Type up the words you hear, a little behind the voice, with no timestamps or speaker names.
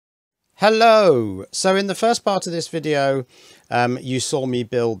Hello! So in the first part of this video, you saw me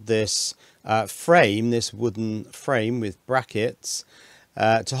build this frame, this wooden frame with brackets,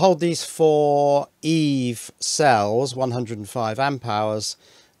 to hold these four EVE cells, 105 amp hours,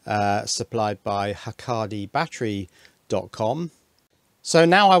 supplied by HakadiBattery.com. So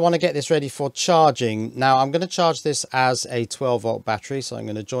now I want to get this ready for charging. Now I'm going to charge this as a 12 volt battery, so I'm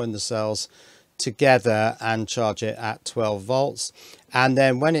going to join the cells together and charge it at 12 volts, and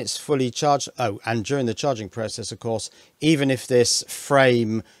then when it's fully charged, and during the charging process, of course, even if this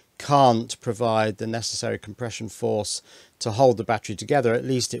frame can't provide the necessary compression force to hold the battery together, at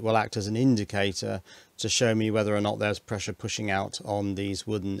least it will act as an indicator to show me whether or not there's pressure pushing out on these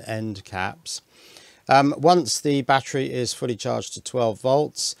wooden end caps. Once the battery is fully charged to 12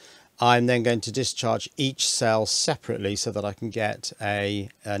 volts, I'm then going to discharge each cell separately so that I can get an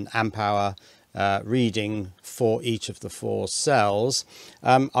amp hour reading for each of the four cells.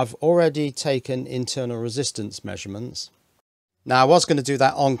 I've already taken internal resistance measurements. Now I was going to do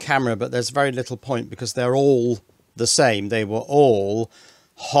that on camera, but there's very little point because they're all the same. They were all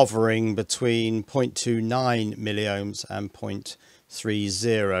hovering between 0.29 milliohms and 0.30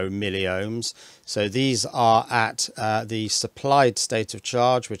 milliohms. So these are at the supplied state of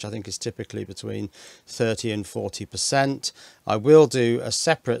charge, which I think is typically between 30 and 40%. I will do a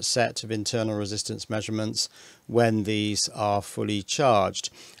separate set of internal resistance measurements when these are fully charged.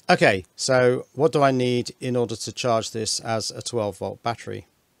 Okay, so what do I need in order to charge this as a 12 volt battery?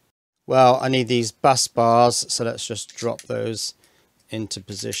 Well, I need these bus bars, so let's just drop those into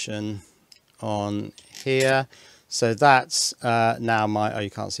position on here. So that's now my, you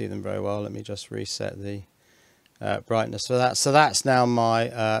can't see them very well. Let me just reset the brightness for that. So that's now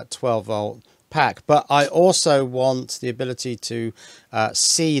my 12 volt pack. But I also want the ability to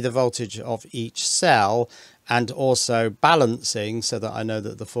see the voltage of each cell and also balancing so that I know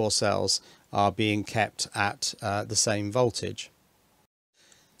that the four cells are being kept at the same voltage.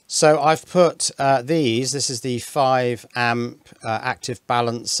 So I've put this is the 5 amp active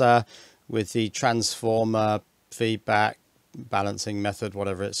balancer with the transformer feedback balancing method,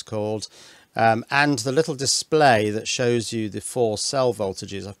 whatever it's called, and the little display that shows you the four cell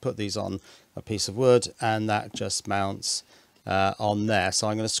voltages. I've put these on a piece of wood and that just mounts on there. So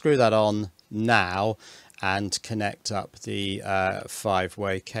I'm going to screw that on now and connect up the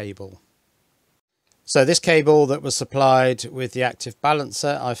 5-way cable. So this cable that was supplied with the active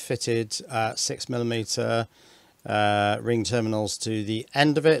balancer, I've fitted 6mm ring terminals to the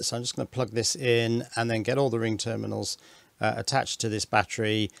end of it. So I'm just going to plug this in and then get all the ring terminals attached to this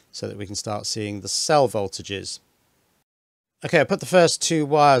battery so that we can start seeing the cell voltages. Okay, I put the first two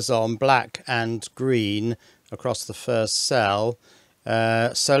wires on, black and green, across the first cell.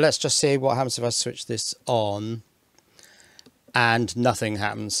 So let's just see what happens if I switch this on. And nothing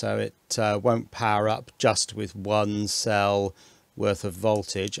happens, so it won't power up just with one cell worth of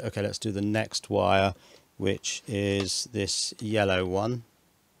voltage. Okay, let's do the next wire, which is this yellow one.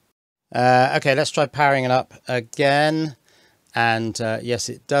 Okay, let's try powering it up again. And yes,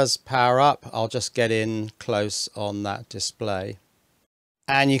 it does power up. I'll just get in close on that display.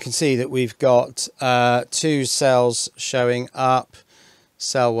 And you can see that we've got two cells showing up,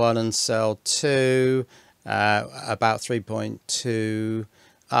 cell 1 and cell 2, about 3.2.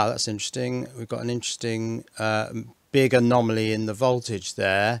 That's interesting. We've got an interesting big anomaly in the voltage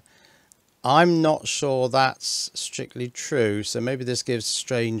there. I'm not sure that's strictly true, so maybe this gives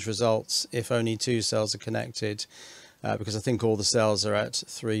strange results if only two cells are connected, because I think all the cells are at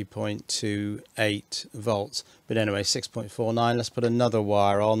 3.28 volts. But anyway, 6.49. Let's put another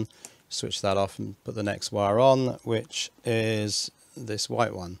wire on, switch that off and put the next wire on, which is this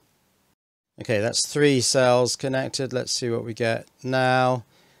white one. Okay, that's 3 cells connected. Let's see what we get now.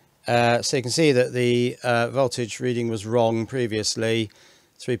 So you can see that the voltage reading was wrong previously.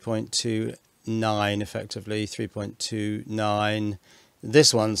 3.29 effectively, 3.29.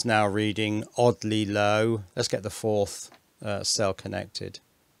 This one's now reading oddly low. Let's get the fourth cell connected.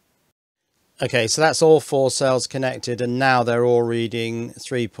 Okay, so that's all 4 cells connected, and now they're all reading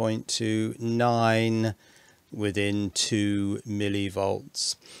 3.29 within 2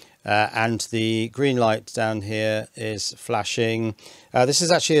 millivolts. And the green light down here is flashing. This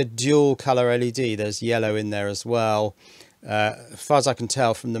is actually a dual color LED. There's yellow in there as well. As far as I can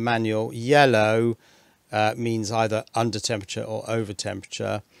tell from the manual, yellow means either under temperature or over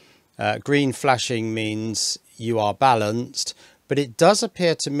temperature. Green flashing means you are balanced, but it does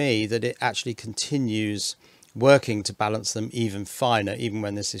appear to me that it actually continues working to balance them even finer, even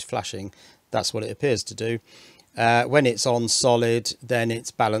when this is flashing. That's what it appears to do. When it's on solid, then it's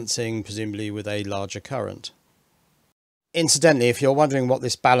balancing presumably with a larger current. Incidentally, if you're wondering what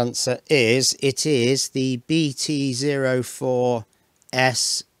this balancer is, it is the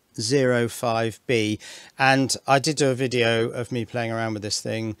BT04S05B, and I did do a video of me playing around with this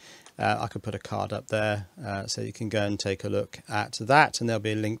thing. I could put a card up there so you can go and take a look at that, and there'll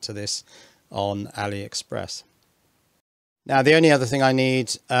be a link to this on AliExpress. Now, the only other thing I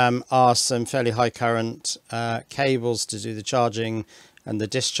need are some fairly high current cables to do the charging and the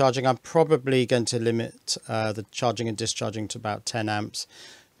discharging. I'm probably going to limit the charging and discharging to about 10 amps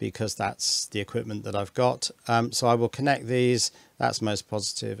because that's the equipment that I've got. So I will connect these. That's most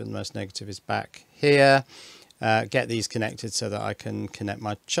positive, and most negative is back here. Get these connected so that I can connect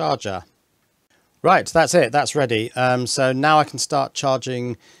my charger. Right, that's it. That's ready. So now I can start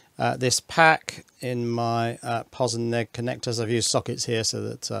charging this pack in my pos and neg connectors. I've used sockets here so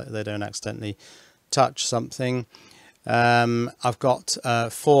that they don't accidentally touch something. I've got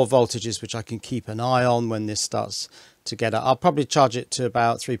 4 voltages which I can keep an eye on when this starts to get up. I'll probably charge it to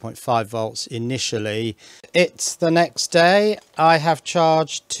about 3.5 volts initially. It's the next day. I have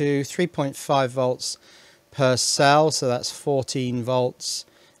charged to 3.5 volts per cell, so that's 14 volts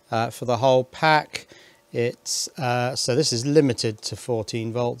for the whole pack. It's so this is limited to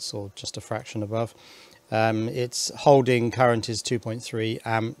 14 volts, or just a fraction above. Its holding current is 2.3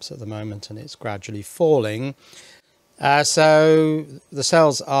 amps at the moment, and it's gradually falling. So the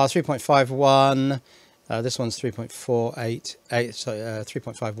cells are 3.51, this one's 3.488, sorry,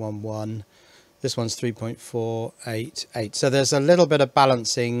 3.511, this one's 3.488. So there's a little bit of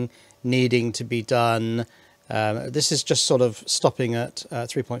balancing needing to be done. This is just sort of stopping at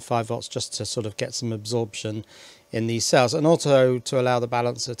 3.5 volts just to sort of get some absorption in these cells, and also to allow the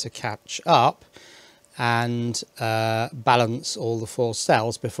balancer to catch up and balance all the 4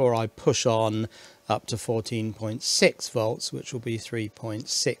 cells before I push on up to 14.6 volts, which will be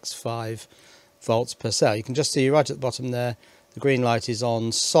 3.65 volts per cell. You can just see right at the bottom there, the green light is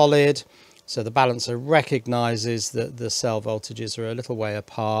on solid, so the balancer recognizes that the cell voltages are a little way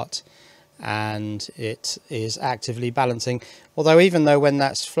apart and it is actively balancing. Although even though when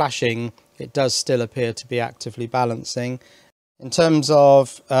that's flashing, it does still appear to be actively balancing. In terms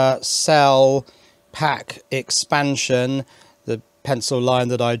of cell pack expansion, the pencil line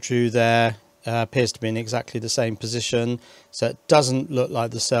that I drew there appears to be in exactly the same position, so it doesn't look like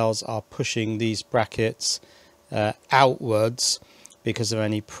the cells are pushing these brackets outwards because of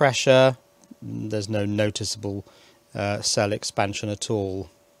any pressure. There's no noticeable cell expansion at all.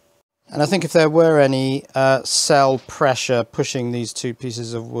 And I think if there were any cell pressure pushing these 2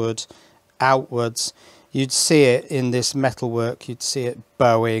 pieces of wood outwards, you'd see it in this metalwork, you'd see it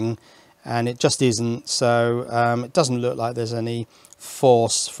bowing, and it just isn't. So it doesn't look like there's any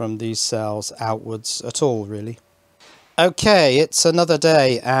force from these cells outwards at all, really. Okay, it's another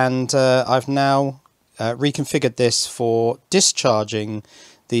day, and I've now reconfigured this for discharging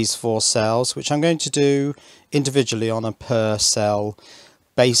these 4 cells, which I'm going to do individually on a per cell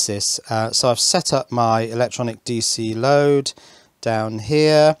basis. So I've set up my electronic DC load down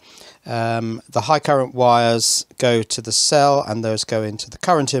here. The high current wires go to the cell, and those go into the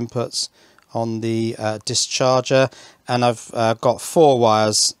current inputs on the discharger, and I've got 4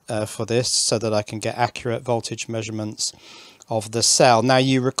 wires for this so that I can get accurate voltage measurements of the cell. Now,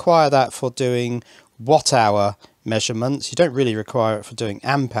 you require that for doing watt-hour measurements. You don't really require it for doing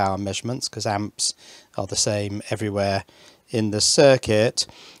amp-hour measurements because amps are the same everywhere in the circuit.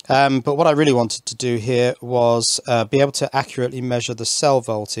 But what I really wanted to do here was be able to accurately measure the cell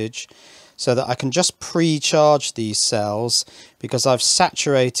voltage so that I can just pre-charge these cells, because I've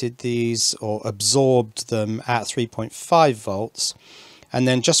saturated these or absorbed them at 3.5 volts, and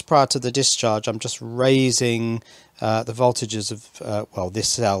then just prior to the discharge I'm just raising the voltages of, well, this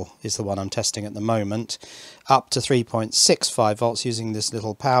cell is the one I'm testing at the moment, up to 3.65 volts using this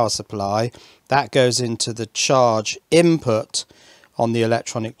little power supply. That goes into the charge input on the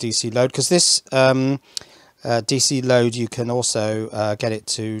electronic DC load, because this DC load, you can also get it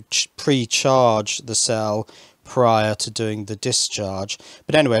to pre-charge the cell prior to doing the discharge.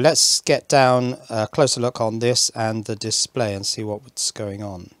 But anyway, let's get down a closer look on this and the display and see what's going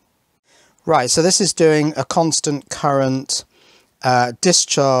on. Right, so this is doing a constant current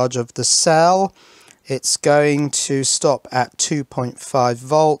discharge of the cell. It's going to stop at 2.5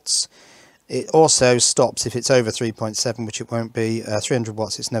 volts. It also stops if it's over 3.7, which it won't be. 300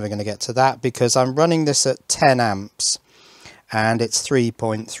 watts, it's never going to get to that, because I'm running this at 10 amps and it's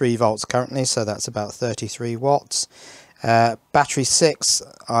 3.3 volts currently, so that's about 33 watts. Battery 6,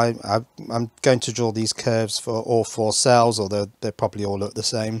 I'm going to draw these curves for all 4 cells, although they probably all look the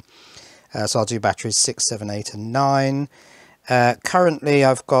same. So I'll do batteries 6, 7, 8 and 9. Currently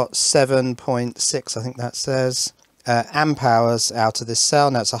I've got 7.6, I think that says, amp hours out of this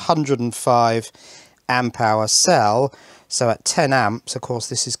cell. Now it's a 105 amp hour cell, so at 10 amps, of course,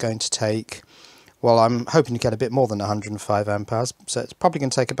 this is going to take, well, I'm hoping to get a bit more than 105 amp hours, so it's probably going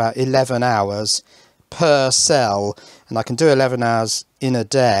to take about 11 hours per cell, and I can do 11 hours in a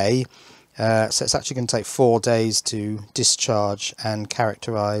day, so it's actually going to take 4 days to discharge and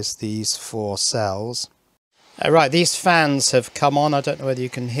characterize these 4 cells. Right, these fans have come on. I don't know whether you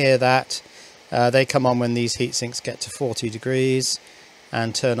can hear that. They come on when these heat sinks get to 40 degrees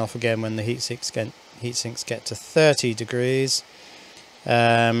and turn off again when the heat sinks get to 30 degrees.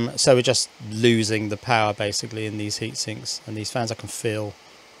 So we're just losing the power basically in these heat sinks and these fans. I can feel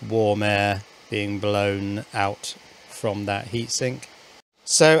warm air being blown out from that heat sink.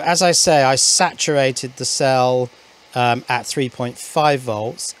 So as I say, I saturated the cell at 3.5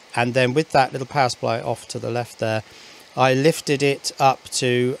 volts, and then with that little power supply off to the left there, I lifted it up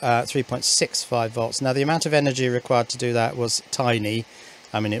to 3.65 volts. Now the amount of energy required to do that was tiny.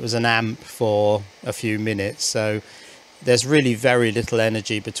 I mean, it was an amp for a few minutes, so there's really very little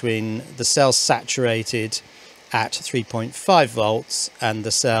energy between the cell saturated at 3.5 volts and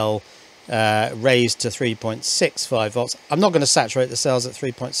the cell raised to 3.65 volts. I'm not going to saturate the cells at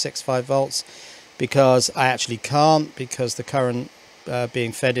 3.65 volts because I actually can't, because the current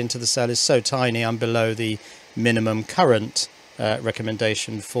being fed into the cell is so tiny. I'm below the minimum current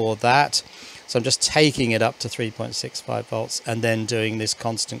recommendation for that. So I'm just taking it up to 3.65 volts and then doing this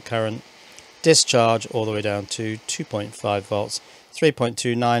constant current discharge all the way down to 2.5 volts,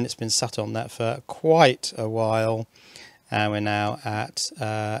 3.29. It's been sat on that for quite a while, and we're now at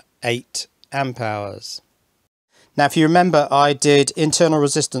 8 amp hours. Now, if you remember, I did internal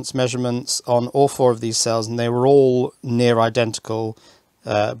resistance measurements on all 4 of these cells, and they were all near identical,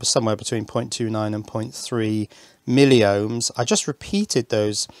 somewhere between 0.29 and 0.3 milliohms. I just repeated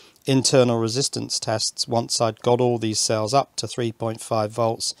those internal resistance tests once I'd got all these cells up to 3.5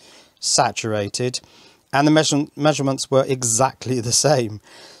 volts saturated, and the measurements were exactly the same.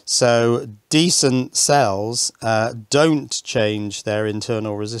 So decent cells don't change their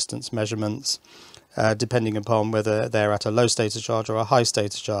internal resistance measurements depending upon whether they're at a low state of charge or a high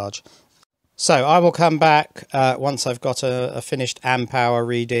state of charge. So I will come back once I've got a finished amp hour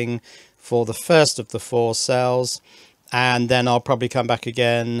reading for the first of the 4 cells, and then I'll probably come back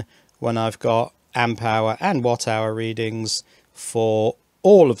again when I've got amp hour and watt hour readings for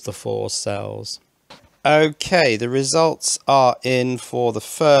all of the 4 cells. Okay, the results are in for the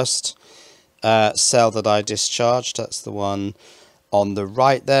first cell that I discharged. That's the one on the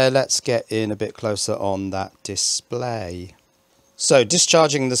right there. Let's get in a bit closer on that display. So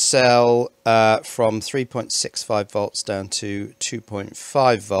discharging the cell from 3.65 volts down to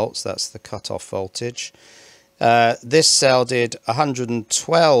 2.5 volts, that's the cutoff voltage. This cell did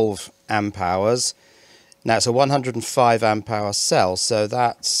 112 amp hours. Now it's a 105 amp hour cell, so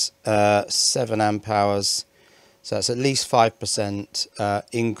that's 7 amp hours. So that's at least 5%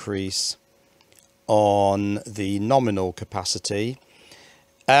 increase on the nominal capacity.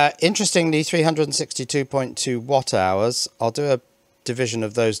 Interestingly, 362.2 watt hours. I'll do a division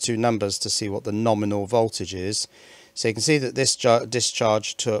of those 2 numbers to see what the nominal voltage is. So you can see that this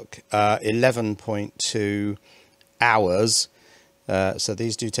discharge took 11.2 hours. So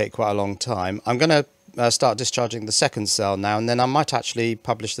these do take quite a long time. I'm going to start discharging the second cell now, and then I might actually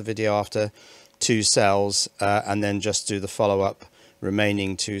publish the video after 2 cells and then just do the follow-up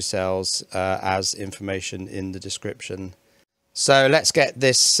remaining 2 cells as information in the description. So let's get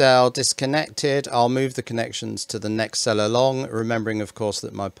this cell disconnected. I'll move the connections to the next cell along, remembering of course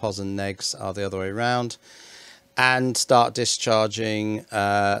that my pos and negs are the other way around, and start discharging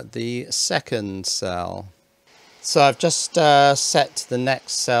the second cell. So I've just set the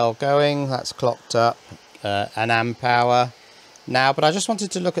next cell going. That's clocked up an amp hour now, but I just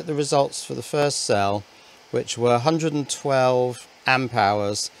wanted to look at the results for the first cell, which were 112 amp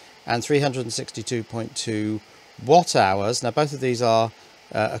hours and 362.2 watt hours. Now both of these are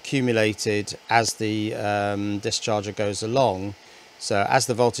accumulated as the discharger goes along, so as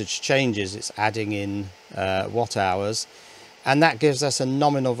the voltage changes it's adding in watt hours, and that gives us a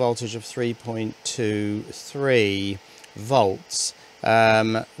nominal voltage of 3.23 volts,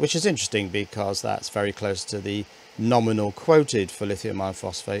 which is interesting because that's very close to the nominal quoted for lithium iron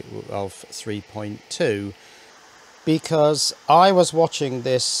phosphate of 3.2. Because I was watching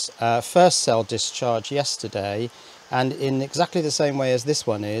this first cell discharge yesterday, and in exactly the same way as this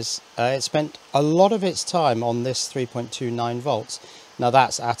one is, it spent a lot of its time on this 3.29 volts. Now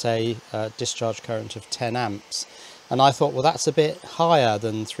that's at a discharge current of 10 amps. And I thought, well, that's a bit higher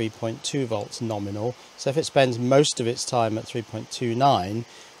than 3.2 volts nominal. So if it spends most of its time at 3.29,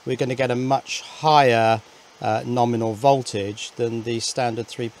 we're going to get a much higher nominal voltage than the standard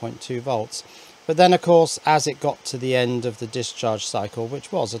 3.2 volts. But then, of course, as it got to the end of the discharge cycle,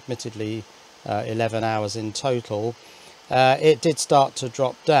 which was admittedly 11 hours in total, it did start to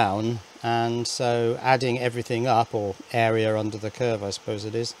drop down, and so adding everything up, or area under the curve I suppose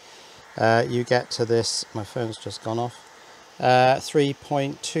it is, you get to this, my phone's just gone off,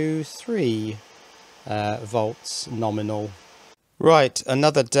 3.23 volts nominal. Right,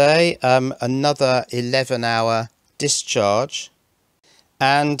 another day, another 11-hour discharge,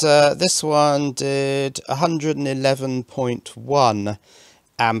 and this one did 111.1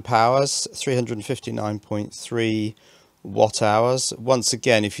 amp hours, 359.3 watt hours. Once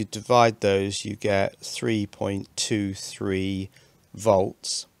again, if you divide those, you get 3.23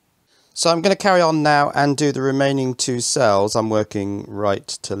 volts. So I'm going to carry on now and do the remaining two cells. I'm working right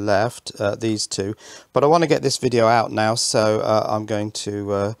to left, these two, but I want to get this video out now, so I'm going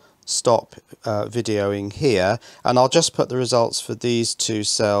to stop videoing here, and I'll just put the results for these two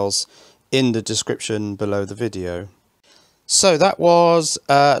cells in the description below the video. So that was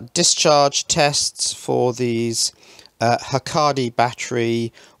discharge tests for these Hakadi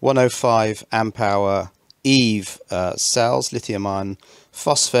Battery 105 amp hour EVE cells, lithium iron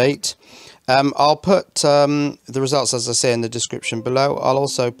phosphate. I'll put the results, as I say, in the description below. I'll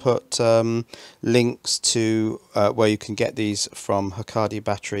also put links to where you can get these from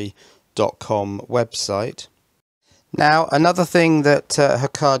HakadiBattery.com website. Now, another thing that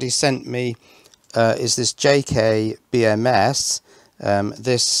Hakadi sent me is this JK BMS.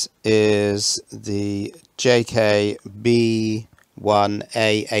 This is the JK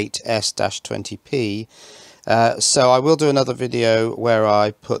B1A8S-20P. So I will do another video where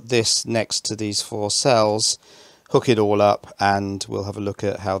I put this next to these four cells, hook it all up, and we'll have a look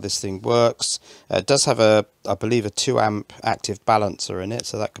at how this thing works. It does have I believe, a 2 amp active balancer in it,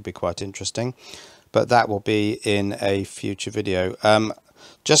 so that could be quite interesting, but that will be in a future video.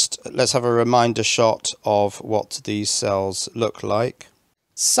 Just let's have a reminder shot of what these cells look like.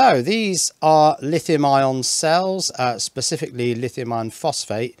 So these are lithium ion cells, specifically lithium iron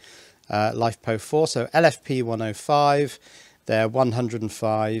phosphate, LiFePO4, so LFP 105, they're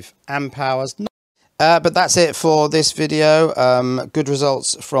 105 amp hours. But that's it for this video. Good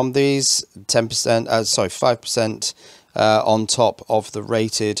results from these, 5% on top of the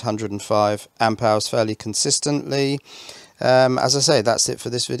rated 105 amp hours fairly consistently. As I say, that's it for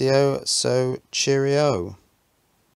this video, so cheerio.